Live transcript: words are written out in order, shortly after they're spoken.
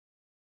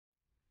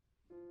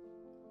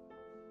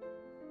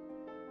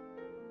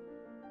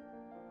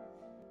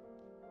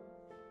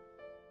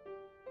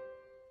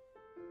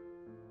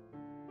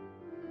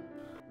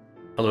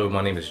Hello,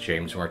 my name is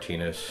James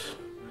Martinez.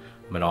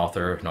 I'm an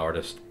author, an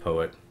artist,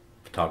 poet,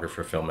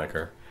 photographer,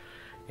 filmmaker,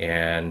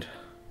 and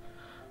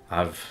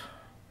I've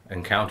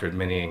encountered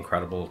many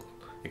incredible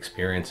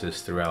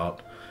experiences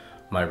throughout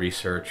my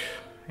research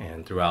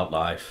and throughout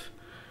life.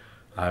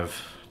 I've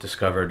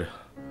discovered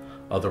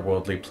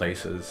otherworldly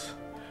places.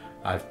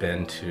 I've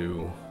been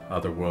to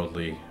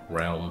otherworldly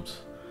realms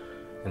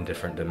and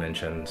different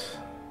dimensions,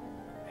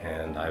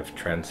 and I've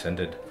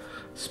transcended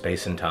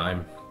space and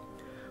time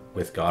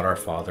with God our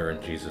Father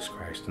and Jesus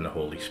Christ and the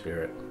Holy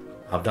Spirit.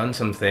 I've done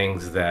some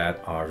things that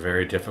are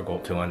very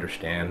difficult to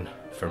understand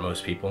for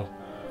most people.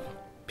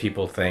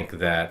 People think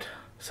that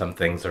some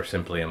things are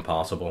simply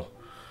impossible.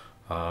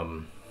 I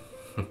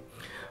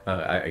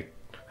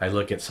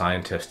look at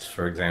scientists,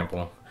 for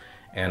example,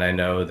 and I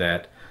know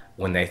that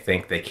when they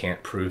think they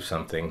can't prove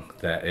something,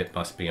 that it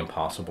must be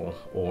impossible,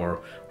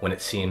 or when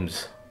it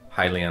seems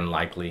highly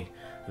unlikely,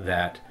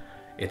 that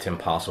it's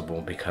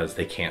impossible because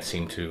they can't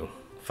seem to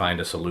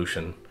find a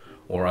solution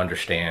or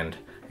understand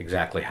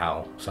exactly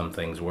how some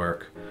things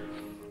work.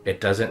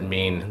 It doesn't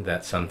mean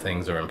that some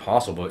things are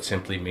impossible. It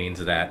simply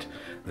means that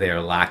they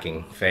are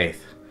lacking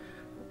faith.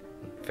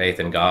 Faith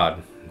in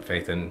God,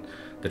 faith in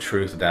the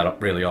truth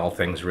that really all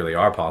things really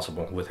are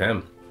possible with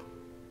Him.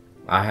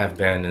 I have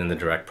been in the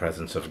direct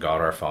presence of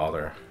God our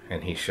Father,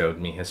 and He showed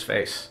me His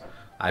face.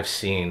 I've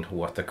seen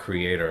what the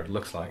Creator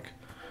looks like.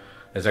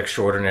 As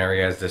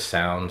extraordinary as this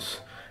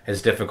sounds,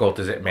 as difficult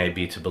as it may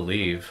be to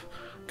believe,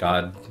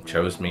 God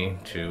chose me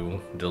to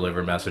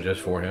deliver messages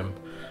for Him,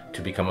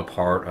 to become a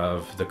part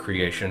of the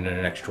creation in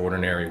an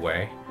extraordinary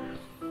way.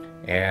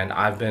 And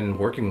I've been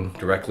working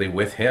directly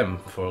with Him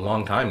for a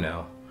long time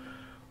now.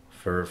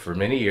 For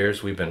many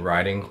years, we've been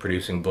writing,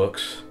 producing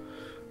books,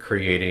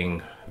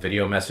 creating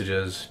video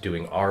messages,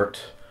 doing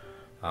art,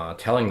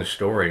 telling the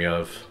story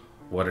of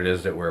what it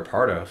is that we're a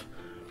part of.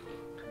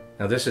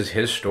 Now, this is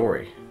His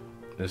story.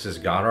 This is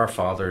God our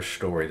Father's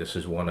story. This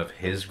is one of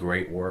His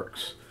great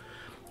works.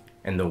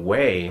 And the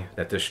way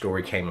that this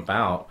story came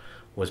about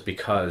was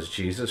because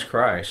Jesus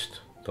Christ,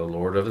 the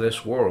Lord of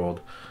this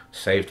world,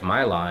 saved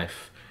my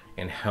life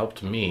and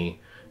helped me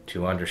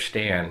to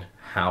understand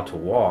how to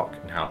walk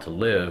and how to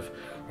live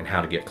and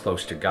how to get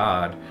close to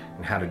God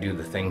and how to do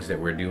the things that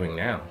we're doing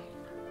now.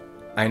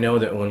 I know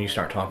that when you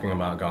start talking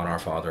about God our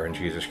Father and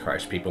Jesus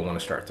Christ, people want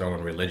to start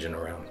throwing religion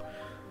around.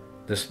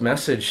 This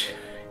message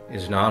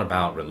is not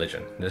about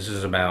religion. This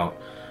is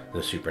about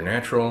the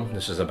supernatural.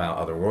 This is about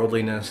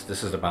otherworldliness.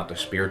 This is about the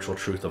spiritual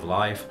truth of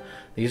life.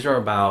 These are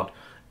about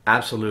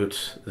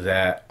absolutes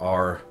that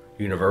are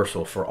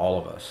universal for all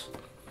of us.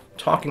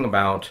 Talking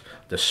about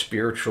the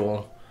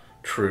spiritual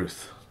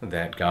truth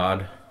that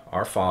God,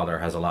 our Father,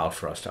 has allowed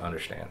for us to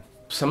understand.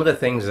 Some of the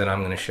things that I'm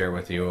going to share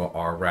with you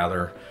are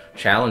rather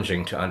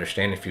challenging to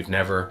understand if you've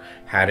never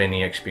had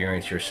any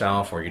experience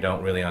yourself or you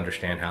don't really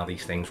understand how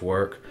these things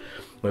work.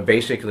 But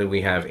basically,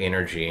 we have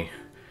energy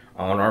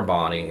on our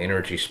body,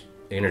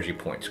 energy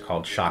points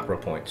called chakra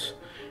points,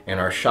 and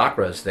our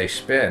chakras, they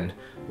spin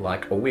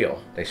like a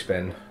wheel. They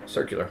spin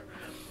circular,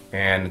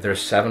 and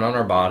there's 7 on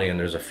our body, and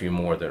there's a few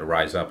more that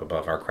rise up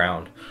above our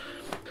crown.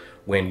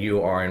 When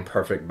you are in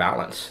perfect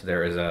balance,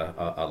 there is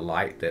a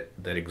light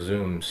that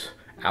exudes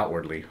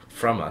outwardly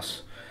from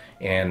us,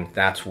 and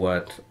that's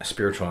what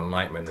spiritual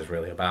enlightenment is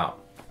really about.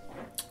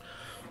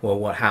 Well,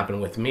 what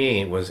happened with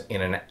me was,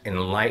 in an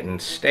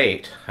enlightened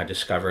state, I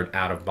discovered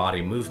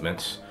out-of-body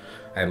movements.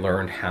 I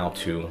learned how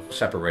to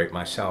separate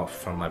myself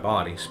from my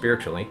body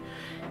spiritually,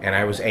 and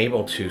I was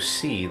able to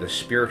see the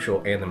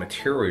spiritual and the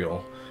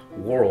material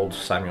world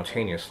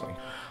simultaneously.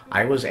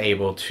 I was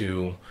able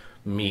to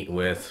meet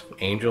with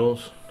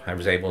angels. I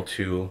was able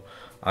to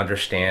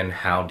understand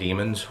how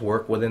demons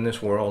work within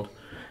this world,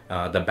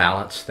 the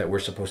balance that we're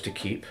supposed to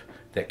keep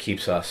that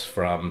keeps us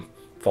from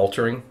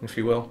faltering, if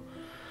you will.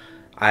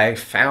 I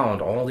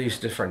found all these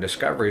different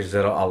discoveries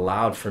that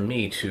allowed for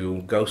me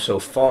to go so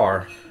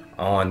far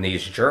on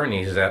these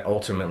journeys that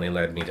ultimately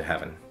led me to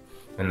heaven.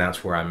 And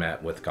that's where I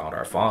met with God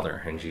our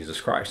Father and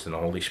Jesus Christ and the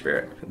Holy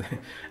Spirit.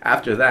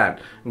 After that,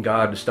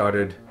 God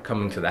started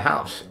coming to the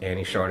house, and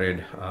He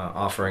started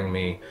offering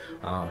me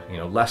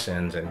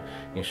lessons, and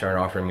He started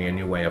offering me a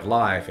new way of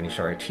life, and He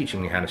started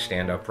teaching me how to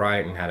stand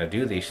upright and how to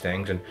do these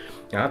things. And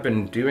I've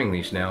been doing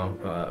these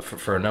now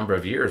for a number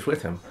of years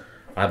with Him.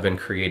 I've been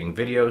creating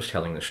videos,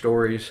 telling the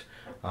stories,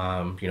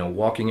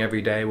 walking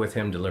every day with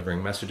Him,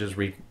 delivering messages,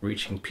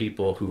 reaching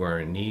people who are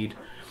in need.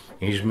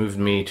 He's moved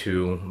me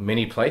to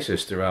many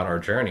places throughout our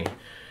journey,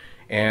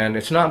 and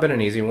it's not been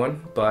an easy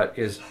one, but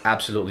it's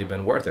absolutely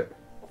been worth it.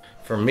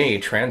 For me,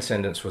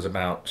 Transcendence was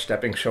about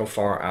stepping so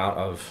far out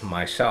of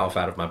myself,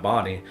 out of my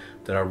body,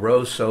 that I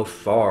rose so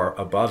far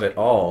above it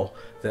all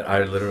that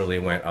I literally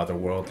went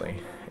otherworldly.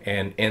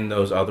 And in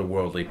those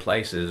otherworldly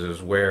places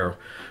is where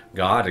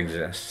God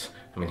exists.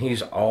 I mean,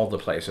 He's all the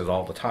places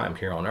all the time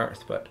here on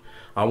earth, but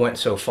I went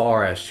so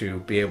far as to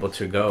be able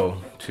to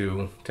go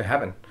to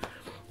heaven.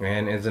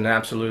 And it's an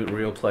absolute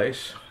real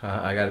place.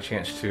 I got a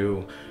chance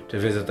to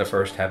visit the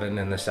first heaven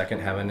and the second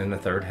heaven and the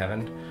third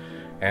heaven.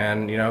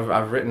 And, you know,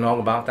 I've written all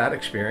about that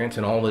experience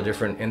and all the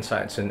different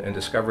insights and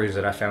discoveries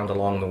that I found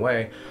along the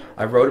way.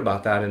 I wrote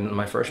about that in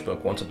my first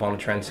book, Once Upon a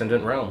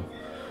Transcendent Realm.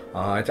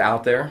 It's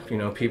out there. You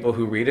know, people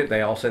who read it,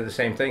 they all say the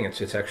same thing.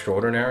 It's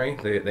extraordinary.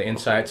 The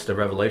insights, the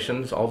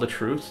revelations, all the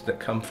truths that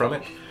come from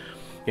it.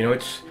 You know,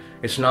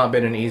 it's not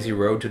been an easy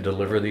road to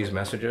deliver these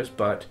messages,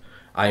 but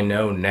I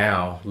know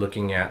now,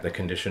 looking at the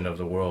condition of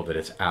the world, that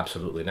it's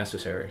absolutely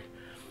necessary.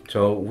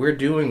 So we're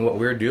doing what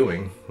we're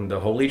doing, the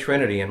Holy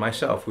Trinity and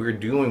myself, we're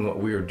doing what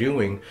we're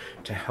doing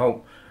to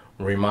help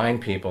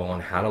remind people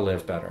on how to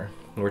live better.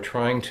 We're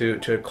trying to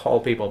call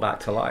people back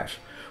to life.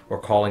 We're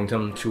calling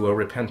them to a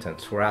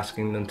repentance. We're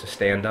asking them to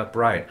stand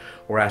upright.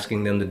 We're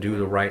asking them to do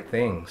the right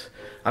things.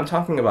 I'm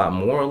talking about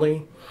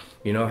morally,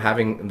 you know,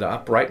 having the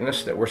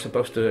uprightness that we're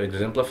supposed to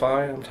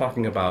exemplify. I'm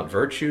talking about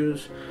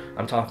virtues.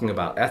 I'm talking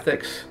about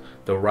ethics,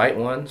 the right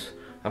ones.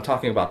 I'm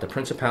talking about the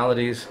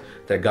principalities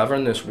that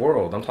govern this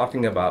world. I'm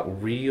talking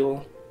about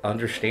real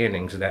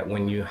understandings that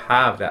when you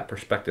have that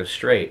perspective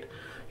straight,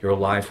 your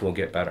life will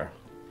get better.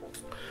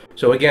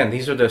 So again,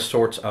 these are the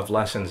sorts of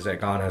lessons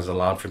that God has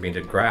allowed for me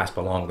to grasp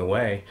along the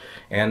way.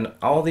 And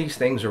all these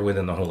things are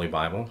within the Holy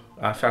Bible.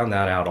 I found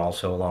that out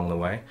also along the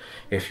way.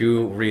 If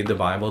you read the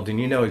Bible, then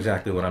you know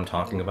exactly what I'm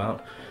talking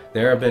about.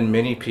 There have been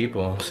many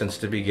people since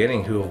the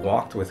beginning who have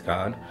walked with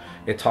God.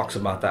 It talks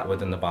about that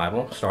within the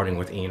Bible, starting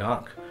with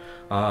Enoch.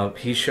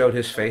 He showed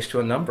his face to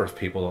a number of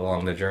people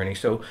along the journey.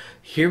 So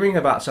hearing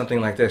about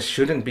something like this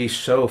shouldn't be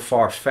so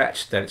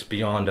far-fetched that it's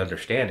beyond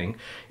understanding.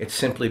 It's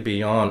simply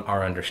beyond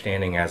our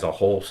understanding as a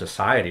whole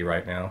society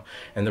right now.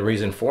 And the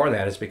reason for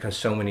that is because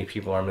so many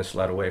people are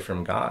misled away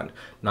from God,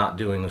 not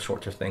doing the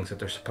sorts of things that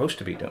they're supposed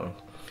to be doing.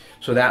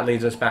 So that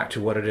leads us back to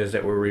what it is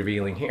that we're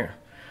revealing here.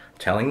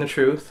 Telling the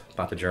truth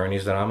about the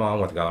journeys that I'm on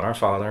with God our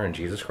Father and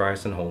Jesus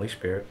Christ and Holy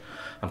Spirit.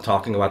 I'm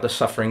talking about the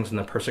sufferings and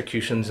the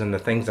persecutions and the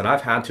things that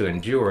I've had to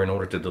endure in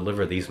order to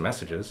deliver these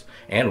messages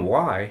and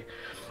why.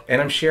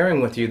 And I'm sharing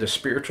with you the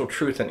spiritual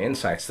truth and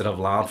insights that have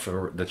allowed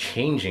for the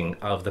changing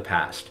of the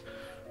past.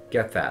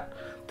 Get that?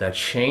 The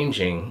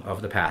changing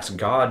of the past.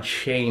 God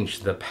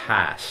changed the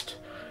past,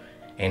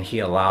 and He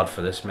allowed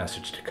for this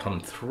message to come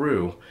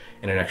through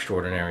in an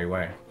extraordinary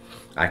way.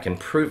 I can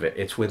prove it.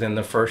 It's within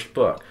the first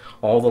book.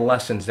 All the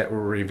lessons that we're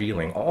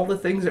revealing, all the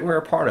things that we're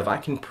a part of, I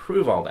can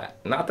prove all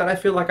that. Not that I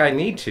feel like I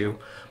need to,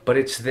 but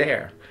it's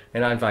there.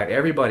 And I invite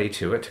everybody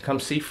to it, to come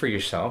see for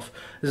yourself.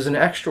 This is an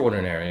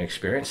extraordinary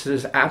experience.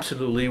 This is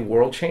absolutely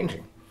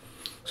world-changing.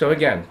 So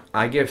again,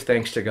 I give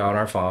thanks to God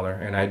our Father,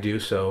 and I do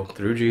so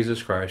through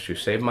Jesus Christ, who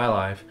saved my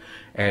life,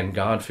 and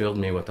God filled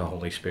me with the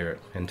Holy Spirit.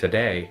 And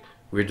today,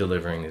 we're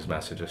delivering these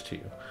messages to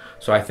you.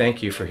 So I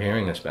thank you for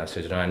hearing this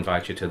message, and I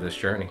invite you to this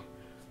journey.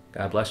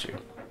 God bless you.